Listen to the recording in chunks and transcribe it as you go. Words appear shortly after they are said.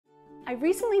I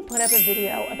recently put up a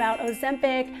video about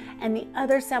Ozempic and the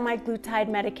other semaglutide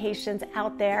medications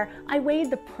out there. I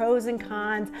weighed the pros and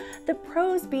cons. The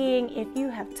pros being if you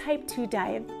have type 2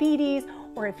 diabetes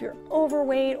or if you're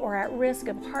overweight or at risk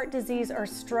of heart disease or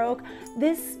stroke,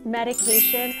 this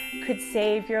medication could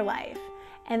save your life.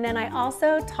 And then I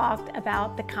also talked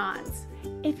about the cons.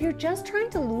 If you're just trying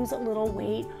to lose a little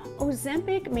weight,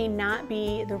 Ozempic may not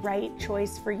be the right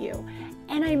choice for you.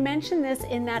 And I mentioned this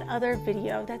in that other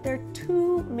video that there are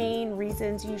two main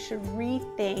reasons you should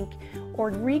rethink or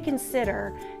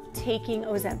reconsider taking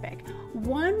Ozempic.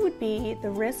 One would be the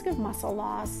risk of muscle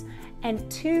loss,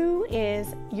 and two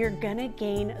is you're gonna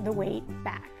gain the weight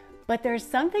back. But there's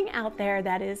something out there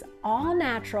that is all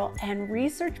natural and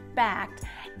research backed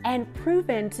and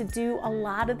proven to do a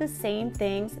lot of the same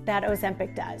things that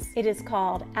Ozempic does. It is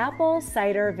called apple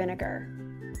cider vinegar.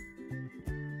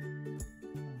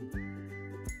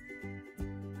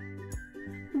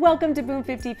 Welcome to Boom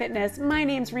 50 Fitness. My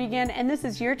name's Regan, and this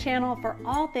is your channel for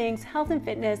all things health and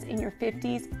fitness in your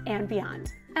 50s and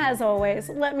beyond. As always,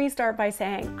 let me start by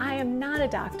saying I am not a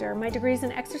doctor. My degree is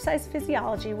in exercise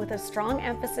physiology with a strong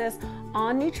emphasis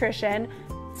on nutrition,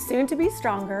 soon to be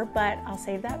stronger, but I'll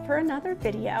save that for another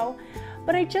video.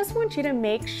 But I just want you to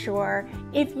make sure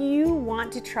if you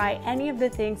want to try any of the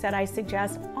things that I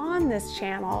suggest on this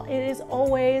channel, it is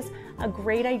always a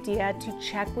great idea to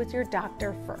check with your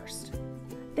doctor first.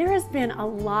 There has been a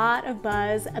lot of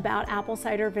buzz about apple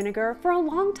cider vinegar for a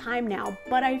long time now,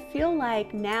 but I feel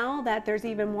like now that there's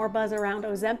even more buzz around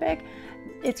Ozempic,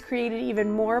 it's created even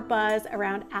more buzz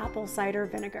around apple cider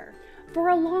vinegar. For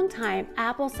a long time,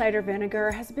 apple cider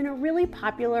vinegar has been a really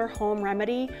popular home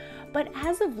remedy, but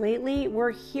as of lately,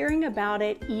 we're hearing about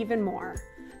it even more.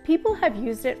 People have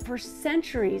used it for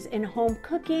centuries in home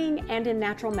cooking and in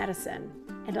natural medicine.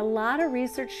 And a lot of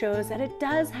research shows that it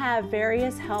does have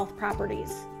various health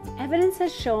properties. Evidence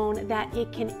has shown that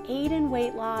it can aid in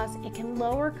weight loss, it can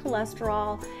lower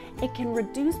cholesterol, it can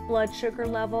reduce blood sugar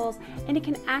levels, and it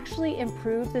can actually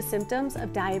improve the symptoms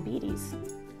of diabetes.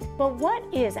 But what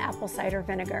is apple cider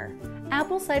vinegar?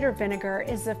 Apple cider vinegar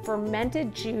is the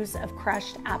fermented juice of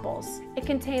crushed apples. It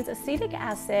contains acetic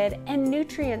acid and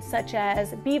nutrients such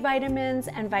as B vitamins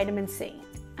and vitamin C.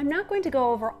 I'm not going to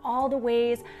go over all the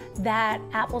ways that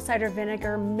apple cider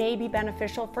vinegar may be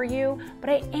beneficial for you, but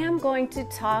I am going to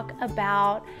talk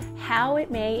about how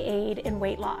it may aid in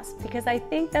weight loss, because I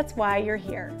think that's why you're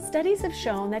here. Studies have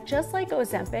shown that just like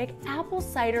Ozempic, apple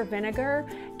cider vinegar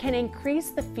can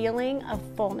increase the feeling of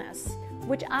fullness,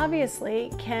 which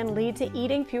obviously can lead to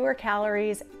eating fewer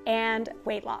calories and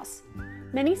weight loss.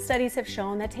 Many studies have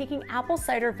shown that taking apple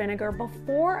cider vinegar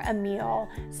before a meal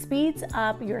speeds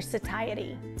up your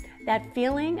satiety, that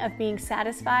feeling of being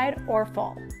satisfied or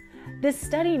full. This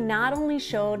study not only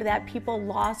showed that people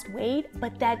lost weight,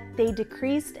 but that they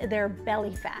decreased their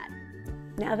belly fat.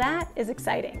 Now that is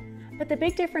exciting. But the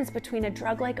big difference between a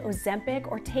drug like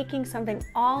Ozempic or taking something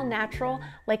all natural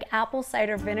like apple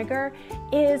cider vinegar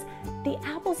is the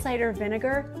apple cider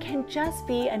vinegar can just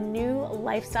be a new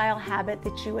lifestyle habit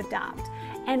that you adopt.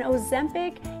 And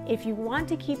Ozempic, if you want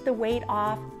to keep the weight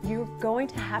off, you're going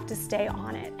to have to stay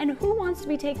on it. And who wants to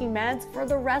be taking meds for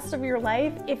the rest of your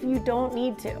life if you don't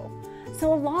need to?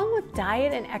 So along with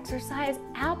diet and exercise,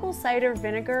 apple cider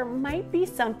vinegar might be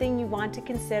something you want to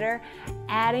consider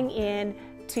adding in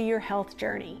to your health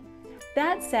journey.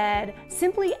 That said,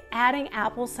 simply adding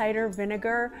apple cider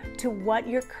vinegar to what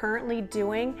you're currently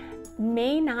doing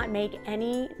may not make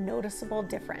any noticeable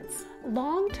difference.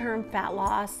 Long-term fat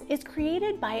loss is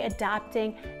created by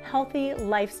adopting healthy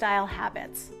lifestyle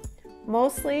habits,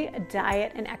 mostly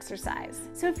diet and exercise.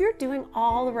 So if you're doing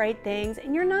all the right things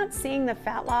and you're not seeing the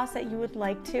fat loss that you would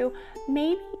like to,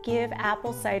 maybe give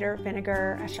apple cider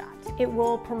vinegar a shot. It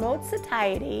will promote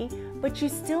satiety, but you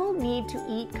still need to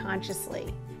eat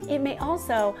consciously. It may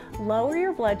also lower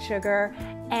your blood sugar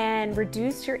and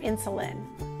reduce your insulin,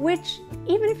 which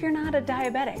even if you're not a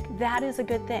diabetic, that is a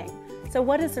good thing. So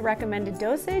what is the recommended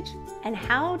dosage and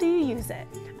how do you use it?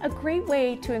 A great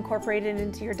way to incorporate it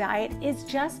into your diet is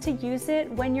just to use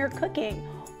it when you're cooking,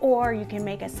 or you can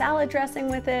make a salad dressing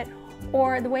with it,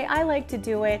 or the way I like to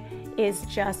do it is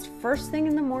just first thing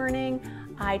in the morning,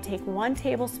 I take 1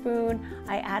 tablespoon,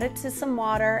 I add it to some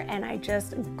water, and I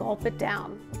just gulp it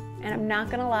down. And I'm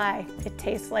not gonna lie, it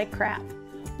tastes like crap.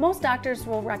 Most doctors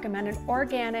will recommend an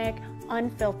organic,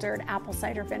 unfiltered apple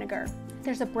cider vinegar.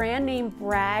 There's a brand named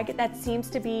Bragg that seems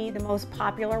to be the most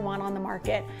popular one on the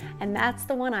market, and that's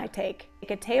the one I take.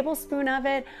 Take a tablespoon of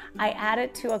it, I add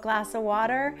it to a glass of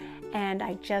water, and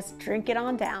I just drink it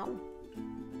on down.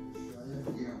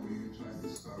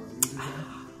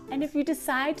 And if you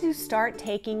decide to start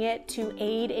taking it to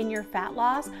aid in your fat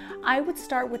loss, I would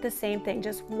start with the same thing,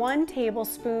 just 1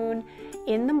 tablespoon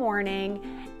in the morning,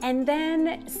 and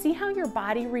then see how your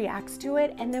body reacts to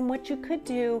it. And then what you could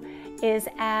do is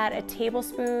add a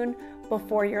tablespoon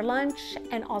before your lunch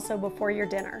and also before your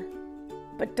dinner.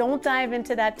 But don't dive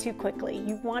into that too quickly.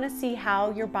 You want to see how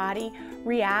your body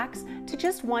reacts to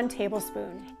just 1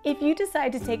 tablespoon. If you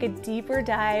decide to take a deeper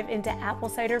dive into apple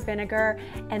cider vinegar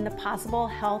and the possible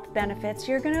health benefits,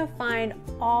 you're going to find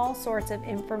all sorts of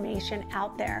information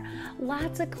out there.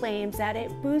 Lots of claims that it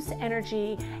boosts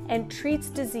energy and treats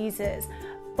diseases,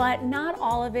 but not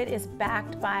all of it is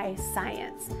backed by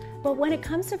science. But when it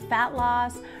comes to fat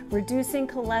loss, reducing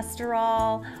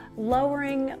cholesterol,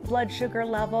 lowering blood sugar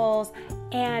levels,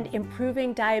 and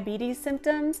improving diabetes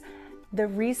symptoms, the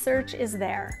research is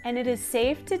there and it is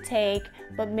safe to take,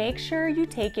 but make sure you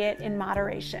take it in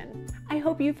moderation. I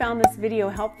hope you found this video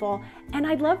helpful, and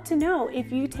I'd love to know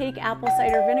if you take apple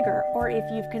cider vinegar, or if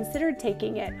you've considered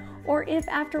taking it, or if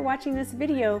after watching this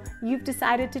video you've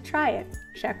decided to try it.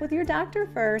 Check with your doctor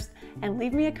first and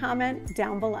leave me a comment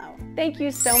down below. Thank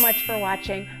you so much for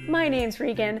watching. My name's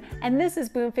Regan and this is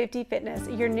Boom 50 Fitness,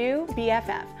 your new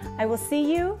BFF. I will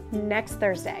see you next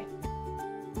Thursday.